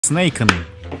Snaken.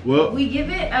 Well, we give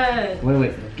it a...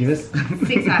 Wait, give us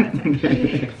 6 out of 10.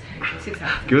 6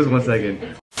 out of 10. Give us 1 second.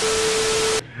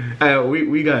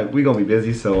 We gonna be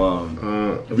busy, so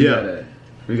we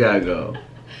gotta go.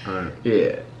 alright.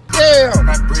 Yeah.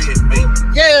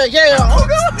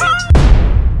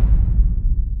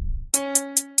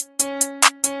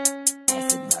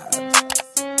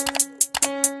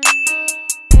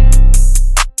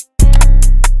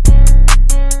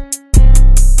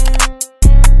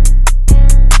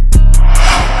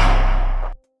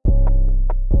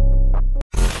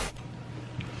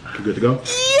 You good to go?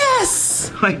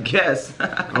 Yes! I guess.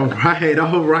 Alright,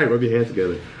 rub your hands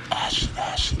together.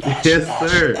 Yes,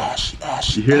 sir.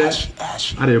 You hear that?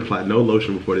 I didn't apply no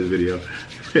lotion before this video.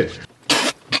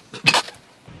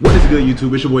 What is good,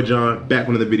 YouTube? It's your boy John, back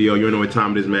with another video. You know what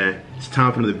time it is, man. It's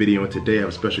time for another video, and today I have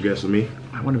a special guest with me.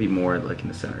 I want to be more like in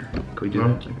the center. Can we do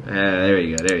that? There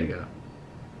you go.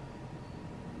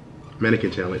 Mannequin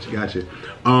challenge, gotcha.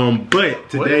 But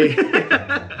today,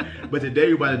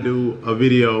 we're about to do a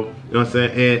video, you know what I'm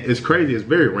saying? And it's crazy, it's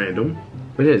very random.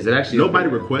 It is, it actually Nobody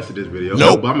requested this video,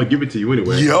 but I'm gonna give it to you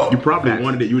anyway. You probably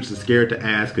wanted it, you were just scared to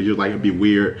ask because you were like, it'd be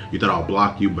weird. You thought I'll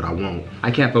block you, but I won't.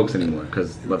 I can't focus anymore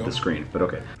because left the screen, but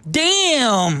okay.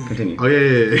 Damn! Continue. Oh,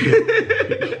 yeah.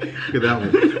 Look at that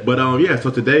one. But yeah, so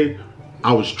today,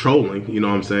 I was trolling, you know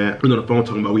what I'm saying? We were on the phone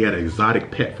talking about we had an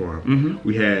exotic pet farm.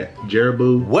 We had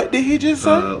Jeribou. What did he just say?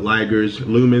 Ligers,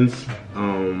 Lumens.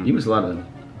 You missed a lot of them.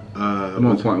 The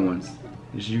more important ones.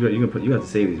 You got to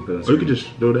save these bills. Or you could just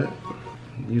do that.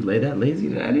 You lay that lazy,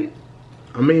 daddy?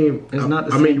 I mean, it's not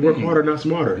the same you work thing. harder, not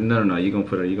smarter. No. You're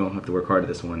gonna have to work hard at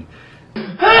this one.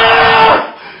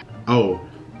 Oh,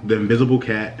 the invisible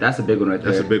cat. That's a big one right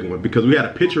there. That's a big one because we had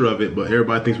a picture of it, but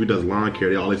everybody thinks we does lawn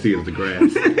care. All they see is the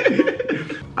grass.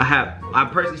 I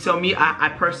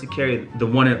personally carry the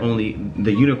one and only,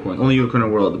 the unicorn, only unicorn in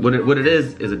the world. What it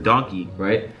is a donkey,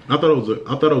 right? I thought it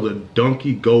was a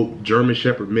donkey goat German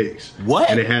Shepherd mix. What?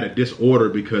 And it had a disorder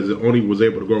because it only was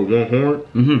able to grow one horn,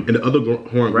 and the other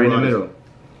horn right in the middle,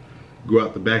 grew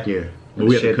out the back end. But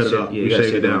we had to cut it off. Yeah, we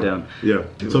shaved it down. Yeah.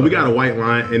 So we got a white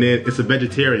line, and then it's a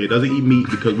vegetarian. It doesn't eat meat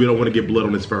because we don't want to get blood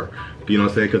on its fur. You know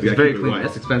what I'm saying? Because it's very clean.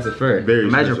 That's expensive fur. Very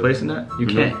Imagine expensive. replacing that. You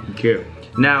can't. You can't.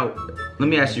 Now, let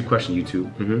me ask you a question,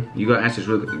 YouTube. You gotta answer this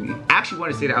really quick. You actually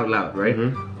want to say that out loud, right?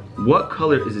 What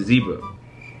color is a zebra?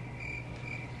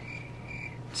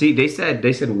 See, they said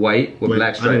white with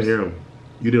black stripes. I didn't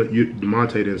hear him.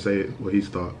 DeMonte didn't say what he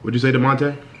thought. What'd you say,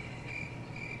 DeMonte?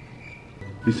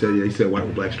 He said white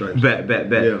with black stripes. Bet.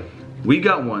 Yeah. We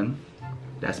got one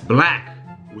that's black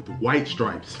with white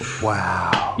stripes.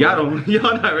 Wow. Y'all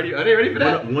not ready? Are they ready for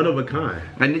that? One of a kind.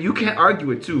 And you can't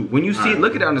argue it too. When you see it,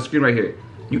 look at it on the screen right here.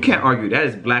 You can't argue. That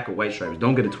is black or white stripes.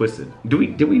 Don't get it twisted.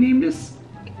 Did we name this?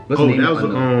 Let's name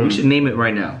it. We should name it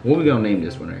right now. What are we gonna name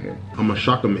this one right here? A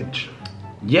Mashaka-Mitch.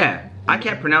 Yeah, I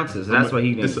can't pronounce this. That's why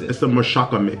he named it. It's a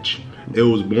Mashaka-Mitch. It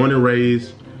was born and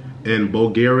raised in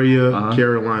Bulgaria,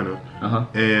 Carolina,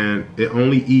 and it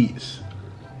only eats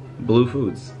blue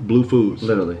foods. Blue foods.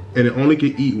 Literally. And it only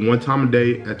can eat one time a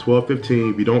day at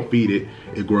 12:15. If you don't feed it,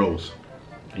 it grows.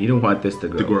 You don't want this to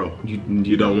grow.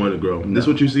 You don't want it to grow. No. This is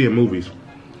what you see in movies.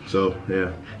 So,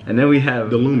 yeah. And then we have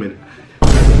the lumen.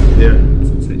 Yeah.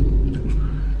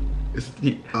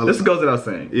 This goes without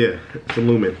saying. Yeah, it's a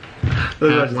lumen.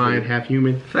 Half lion, half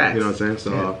human. Facts. You know what I'm saying?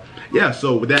 So, yeah,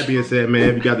 so with that being said, man,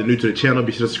 if you guys are new to the channel,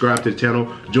 be sure to subscribe to the channel.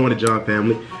 Join the John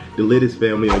family, the LITTEST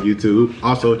family on YouTube.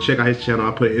 Also, check out his channel.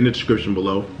 I'll put it in the description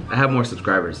below. I have more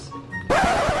subscribers.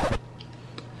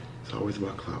 It's always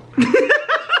about clout.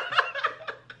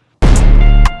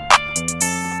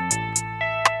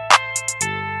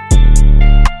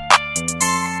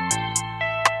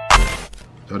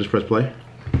 I'll just press play.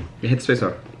 You hit the space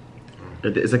bar.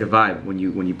 It's like a vibe when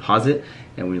you pause it,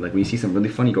 and when you see something really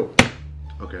funny, you go.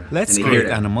 Okay. Let's create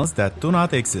animals that do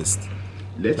not exist.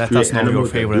 Let us know your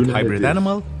favorite hybrid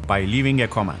animal by leaving a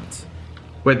comment.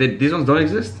 Wait, these ones don't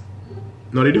exist?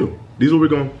 No, they do. These are what we're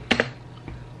going.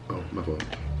 Oh, my fault.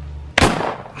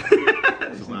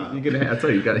 I tell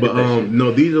you gotta hit but that shit.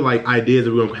 No, these are like ideas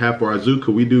that we're gonna have for our zoo.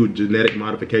 Cause we do genetic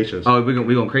modifications. Oh, we're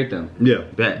gonna create them. Yeah,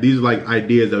 bet. These are like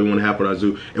ideas that we want to have for our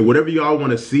zoo, and whatever y'all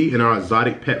want to see in our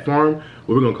exotic pet farm,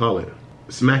 what we're gonna call it?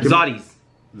 Zoddies.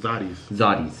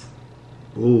 Zoddies.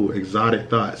 Ooh, exotic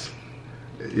thoughts.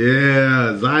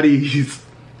 Yeah, Zoddies.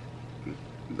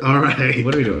 All right.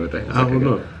 What are we doing with that? I don't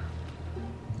know.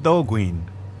 Dogween.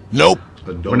 Nope.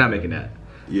 We're not making that.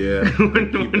 Yeah. Keep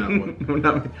that one. We're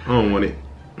not. I don't want it.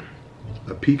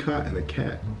 A peacock and a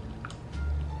cat.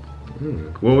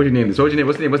 What would you name this? What's the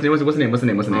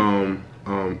name?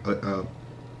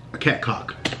 A cat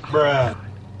cock. Bruh.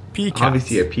 Peacat.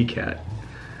 Obviously a peacat.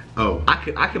 Oh,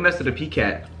 I could mess with a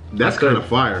peacat. that's kind of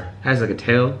fire. Has like a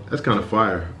tail. That's kind of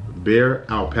fire. Bear,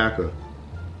 alpaca.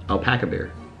 Alpaca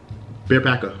bear. Bear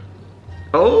packer.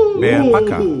 Oh. Bear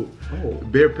paca. Oh.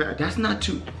 Bear packer. That's not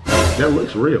too. That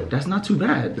looks real. That's not too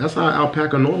bad. That's how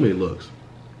alpaca normally looks.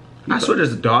 I swear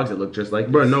there's dogs that look just like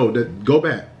this. Bro, no, go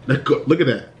back. Look at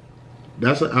that.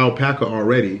 That's an alpaca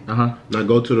already. Uh-huh. Now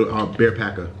go to the bear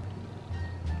packer.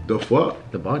 The fuck?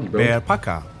 The body, bro. Bear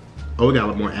paca. Oh, we got a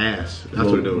lot more ass. That's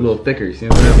what it A does. little thicker, you see We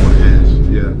what I'm got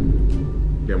saying? more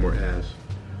ass. Yeah. Got more ass.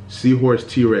 Seahorse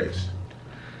T-Rex.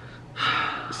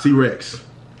 C-Rex.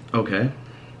 Okay.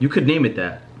 You could name it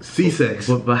that. C-Sex.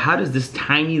 But how does this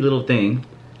tiny little thing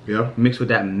Yeah. mix with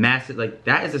that massive, like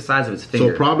that is the size of its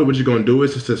finger. So probably what you're gonna do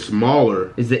is just a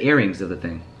smaller. Is the earrings of the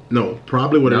thing. No,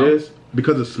 probably what No? it is,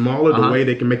 because it's smaller, the way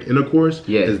they can make intercourse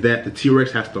is that the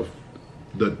T-Rex has to,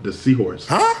 the seahorse.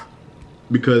 Huh?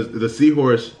 Because the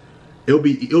seahorse, it'll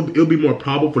be more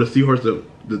probable for the seahorse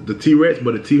the T-Rex,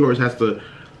 but the T-Rex has to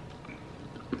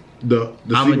the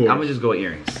I'm seahorse. gonna just go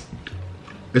earrings.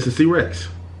 It's a C-Rex.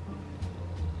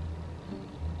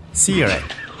 Searex.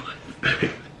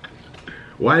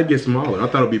 Why it get smaller? I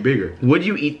thought it'd be bigger. Would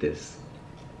you eat this?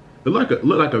 It look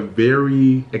like a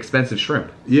very Expensive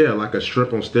shrimp. like a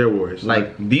shrimp on steroids.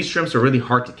 Like these shrimps are really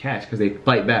hard to catch because they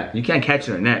fight back. You can't catch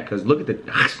it in a net because look at the.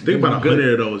 think about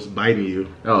 100 of those biting you.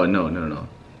 Oh no.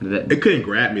 That It couldn't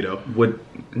grab me though. would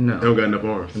I don't no got enough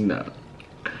arms. no.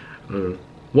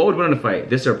 What would win in a fight?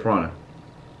 This or a piranha?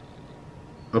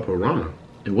 A piranha?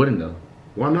 It wouldn't though.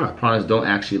 Why not? Piranhas don't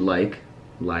actually like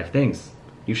live things.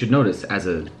 You should know this as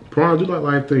a. Piranhas do like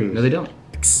live things. No, they don't.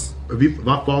 If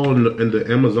I fall in the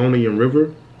Amazonian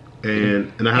River,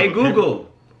 and I have Hey a Google,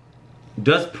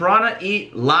 does piranha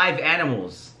eat live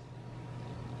animals?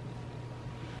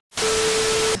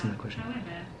 However,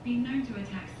 been known to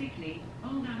attack sickly,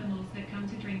 old animals that come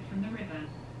to drink from the river.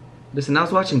 Listen, I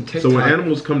was watching TikTok. So when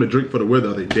animals come to drink for the river,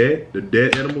 are they dead? The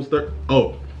dead animals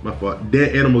Oh, my fault.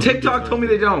 Dead animals. TikTok told me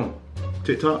they don't.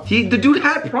 TikTok. The dude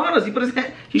had piranhas. He put his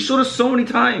hand. He showed us so many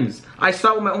times. I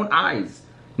saw it with my own eyes.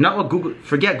 Not what Google.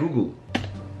 Forget Google.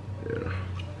 Yeah.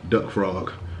 Duck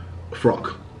frog.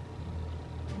 Frog.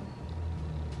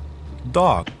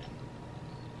 Dog.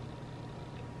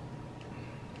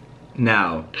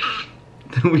 Now,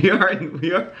 we are in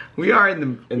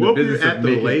the What if business you're at of the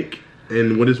making. lake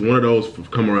and when it's one of those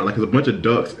come around, like there's a bunch of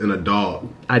ducks and a dog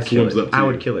I'd kill swims it. up to I you.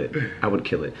 would kill it. I would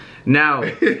kill it. Now,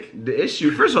 the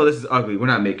issue. First of all, this is ugly. We're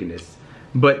not making this.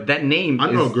 But that name. I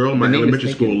know a girl in my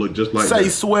elementary school looked just like Say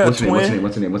that. swear, What's her name? twin.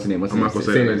 What's her name? What's her name? What's her I'm name? not gonna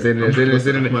say Say her it, say it, name. say it, say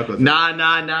it, I'm not say gonna it. say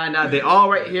Nah. They all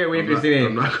right here waiting for you to say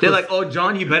I'm the not name. gonna They're like, say- oh,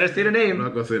 John, you better say the I'm name.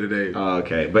 not gonna say the name. Oh,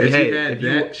 okay, but And hey, she had if you,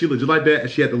 that. She looked just like that, and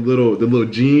she had the little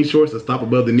jean shorts that stop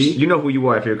above the knee. you know who you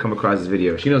are if you come across this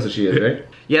video. She knows who she is, right?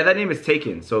 Yeah, that name is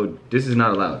taken, so this is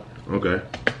not allowed. Okay.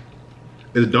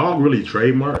 Is dog really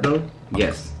trademarked though?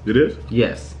 Yes. It is?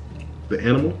 Yes. The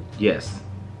animal? Yes.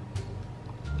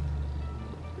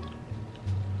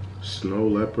 Snow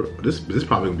leopard. This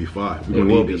probably gonna be fire. We're It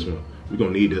gonna will need this be. one. We're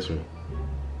gonna need this one.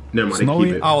 Never mind, they Snowy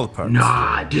keep it. owl perch.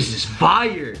 Nah, this is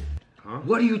fire. Huh?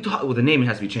 What are you talking? Well, the name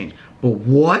has to be changed. But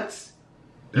what?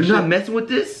 You're not shit- messing with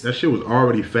this? That shit was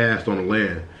already fast on the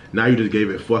land. Now you just gave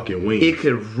it fucking wings. It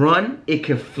could run, it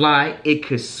could fly, it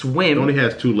could swim. It only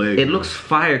has 2 legs. It looks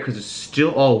fire because it's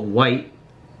still all white.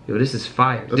 Yo, this is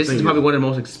fire. That This thing is probably is- one of the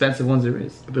most expensive ones there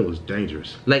is. I think it was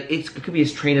dangerous. Like, it could be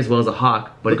as trained as well as a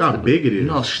hawk. But Look how big it is. You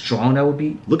know how strong that would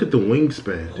be? Look at the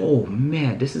wingspan. Oh,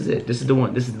 man. This is it. This is the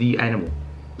one. This is the animal.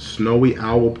 Snowy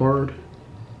owl pard.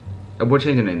 We're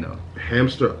changing the name, though.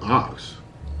 Hamster ox.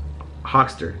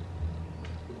 Hawkster.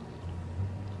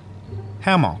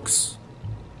 Hammocks.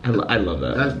 I love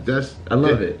that. That's. I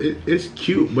love it. It's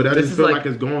cute, but I This just is feel like- like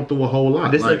it's going through a whole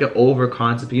lot. This is like an over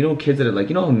concept. You know kids that are like,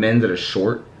 you know men that are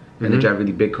short and they drive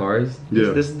really big cars?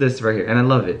 Yeah. This is this right here. And I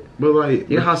love it. But like,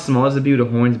 You know how small is the beauty? The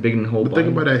horns bigger than the whole but body.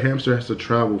 think about that hamster has to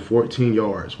travel 14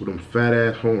 yards with them fat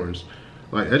ass horns.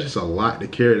 Like that's just a lot to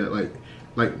carry. That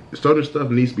like certain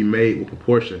stuff needs to be made with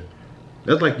proportion.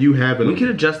 That's like you having. We could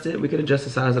adjust it. We could adjust the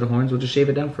size of the horns. We'll just shave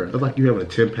it down for us. That's like you having a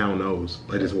 10-pound nose,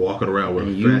 like just walking around with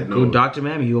And a you fat go nose. Dr.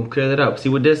 Mammy, you gonna clear that up. See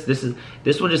what this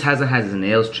one just has his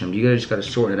nails trimmed. You just gotta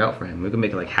shorten it out for him. We can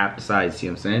make it like half the size, see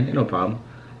what I'm saying? Ain't no problem.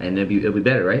 And it'll be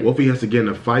better, right? What if he has to get in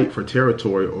a fight for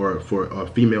territory or for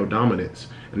female dominance,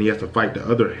 and he has to fight the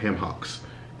other ham hocks,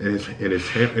 and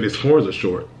his horns are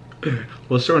short?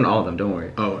 We'll shorten all of them, don't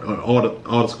worry. Oh,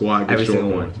 all the squad gets Every short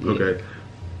single horns. one, yeah. Okay,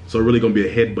 so really gonna be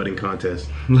a headbutting contest.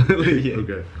 Yeah.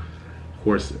 Okay,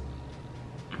 horse.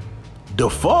 The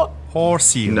fuck?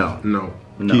 Horsey. No. No,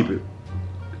 No. keep it.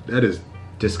 That is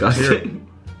Disgusting.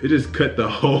 It just cut the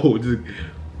hole.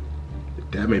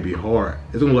 That may be hard.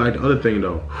 It's gonna look like the other thing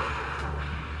though.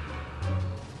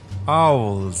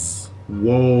 Owls.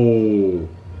 Whoa.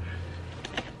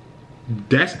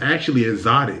 That's actually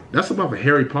exotic. That's about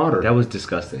Harry Potter. That was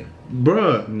disgusting.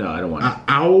 Bruh. No, I don't want it. An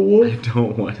owl wolf? I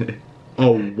don't want it.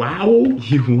 A wow?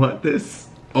 You want this?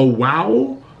 A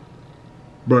wow?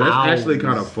 Bro, that's Owls. actually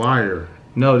kind of fire.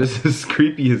 No, this is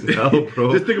creepy as hell,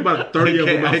 bro. Just think about 30 of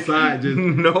them outside. Just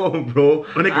no, bro.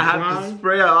 When they I can have fly? to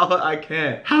spray all I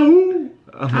can. How?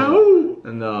 How?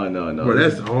 No. Bro,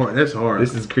 that's hard. That's hard.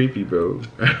 This is creepy, bro.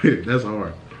 That's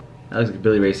hard. That was like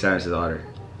Billy Ray Cyrus's daughter.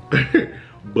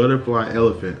 Butterfly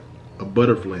elephant. A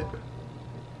butterfly.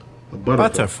 A butterfly.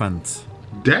 Butterfant.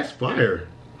 That's fire.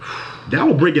 That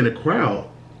will bring in a crowd.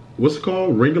 What's it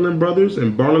called? Ringling Brothers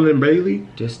and Barnum and Bailey?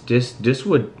 This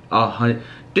would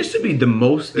this would be the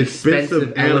most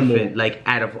expensive animal, elephant, like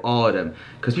out of all of them.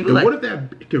 Because people and like, what if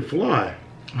that can fly?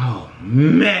 oh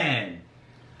man.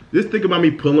 Just think about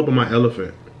me pulling up on my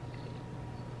elephant.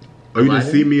 Or you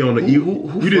just see me on the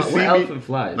you just see me elephant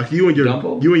flies? like you and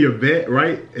your vet,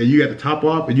 right? And you got the top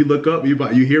off and you look up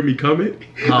and you hear me coming.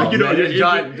 Oh, like, you know, man,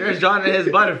 there's John and his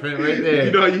butterfant right there.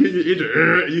 You know,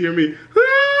 you hear me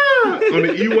on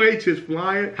the E-way just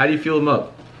flying. How do you fuel them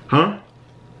up? Huh?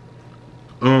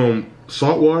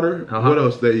 Salt water. What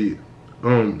else they eat?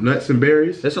 Nuts and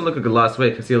berries. This one look like a lost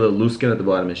weight. Can see a little loose skin at the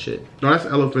bottom and shit. No, that's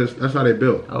elephants. That's how they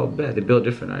built. Oh, bet they built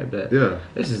different. I bet. Yeah.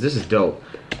 This is dope.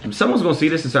 Someone's gonna see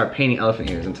this and start painting elephant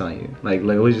ears. I'm telling you, like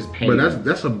we just paint. But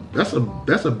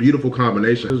that's a beautiful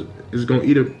combination. It's gonna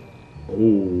eat a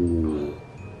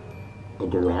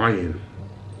Gorian.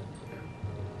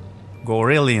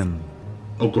 Gorillion.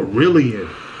 A Gorillion.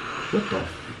 What the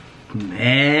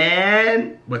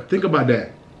man? But think about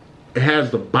that. It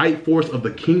has the bite force of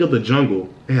the king of the jungle.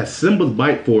 It has Simba's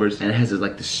bite force. And it has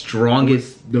like the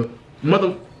strongest.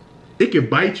 It can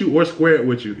bite you or square it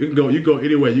with you. You can go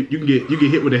anywhere. You can get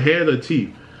hit with the head or the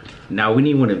teeth. Now we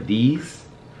need one of these,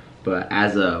 but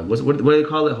as a what do they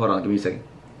call it? Hold on, give me a second.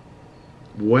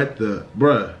 What the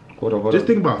bruh? Hold on. Just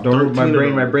think about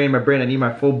my brain. I need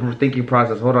my full thinking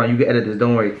process. Hold on, you can edit this.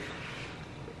 Don't worry.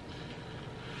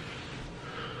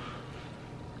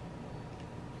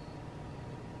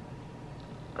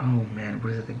 Oh man,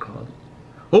 what is that thing called?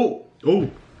 Oh,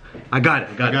 I got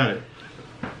it.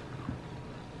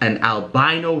 An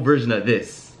albino version of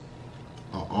this.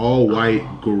 An all-white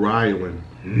Gorian.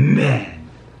 Man,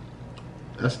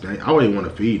 that's dang. I wouldn't want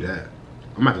to feed that.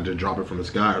 I'm about to just drop it from the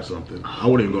sky or something. I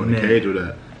wouldn't even go in the cage with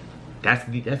that. That's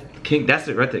king. That's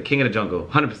it right there. King of the jungle,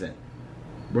 100%.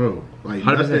 Bro, like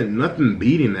 100%. nothing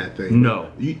beating that thing.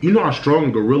 No. You know how strong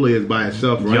a gorilla is by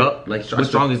itself, right? Yup, like as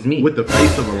strong as me. With the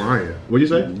face of a lion. What'd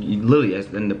you say? Literally,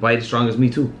 and the bite is strong as me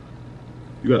too.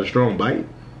 You got a strong bite?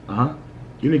 Uh-huh.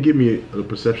 You didn't give me a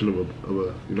perception of a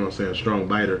you know what I'm saying, a strong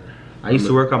biter. I used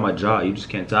to work on my jaw. You just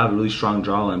can't tell. I have a really strong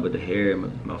jawline, but the hair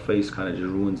in my face kind of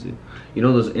just ruins it. You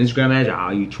know those Instagram ads, how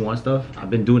you chew on stuff? I've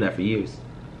been doing that for years.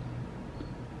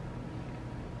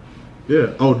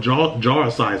 Yeah. Oh, jaw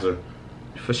sizer.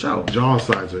 For sure. Jaw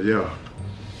sizer, yeah.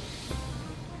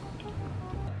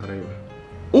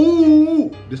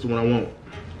 Ooh! This is the one I want.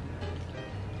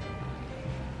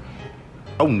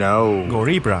 Oh no.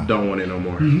 Goribra. Don't want it no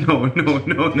more. No.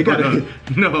 It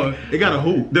got a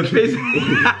hoop. The face.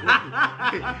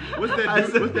 What's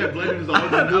that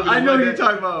blender? I know what you're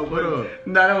talking about, but no,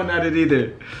 that one not it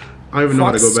either. I don't even know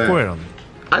how to go back. Squirrel.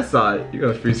 I saw it. You're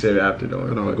gonna free save it after, don't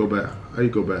worry. Hold on, go back. How you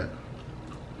go back?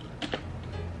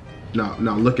 Now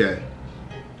look at it.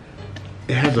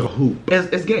 It has a hoop.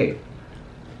 It's gay.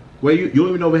 Well, you don't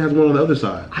even know if it has one on the other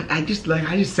side. I just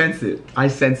sense it. I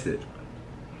sense it.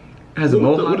 It has a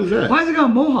mohawk. What is that? Why has it got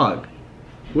a mohawk?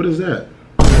 What is that?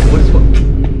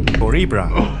 Goribra.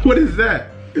 Oh, what is that?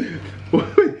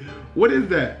 What is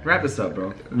that? Wrap this up,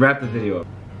 bro. Wrap the video up.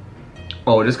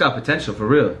 Oh, this got potential for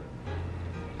real.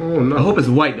 Oh no. I hope it's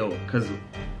white though, cause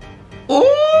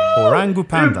oh,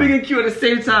 Orangupanda. they're big and cute at the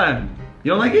same time.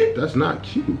 You don't like it? That's not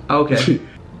cute. Okay.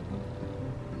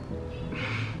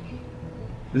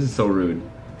 This is so rude.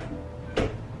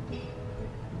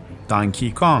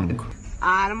 Donkey Kong.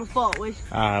 I'm a fault with.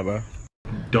 Bro.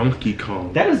 Donkey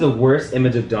Kong. That is the worst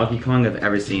image of Donkey Kong I've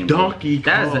ever seen. Donkey Kong.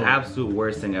 That is the absolute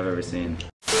worst thing I've ever seen.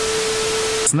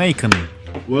 Snaken.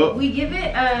 Well, We give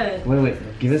it a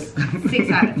Wait. Give us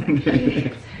 6 out of 10.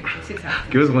 6 out of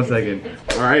 10. Give us 1 second.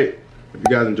 all right. If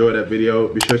you guys enjoyed that video,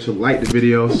 be sure to like the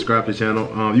video, subscribe to the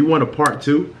channel. You want a part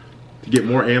 2 to get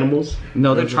more animals?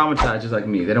 No, they're traumatized just like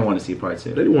me. They don't want to see part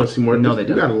 2. They want to see more. No, they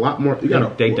don't. You got a lot more. You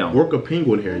got They a don't. orca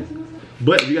penguin here.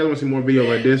 But if you guys want to see more videos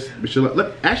like this, be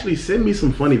sure actually send me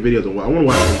some funny videos. I want to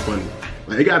watch some funny.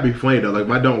 Like, it gotta be funny though. Like,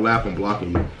 if I don't laugh, I'm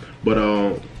blocking you. But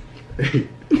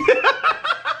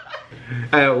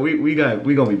we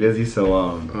gonna be busy,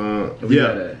 so we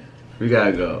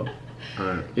gotta go.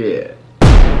 Alright. Yeah.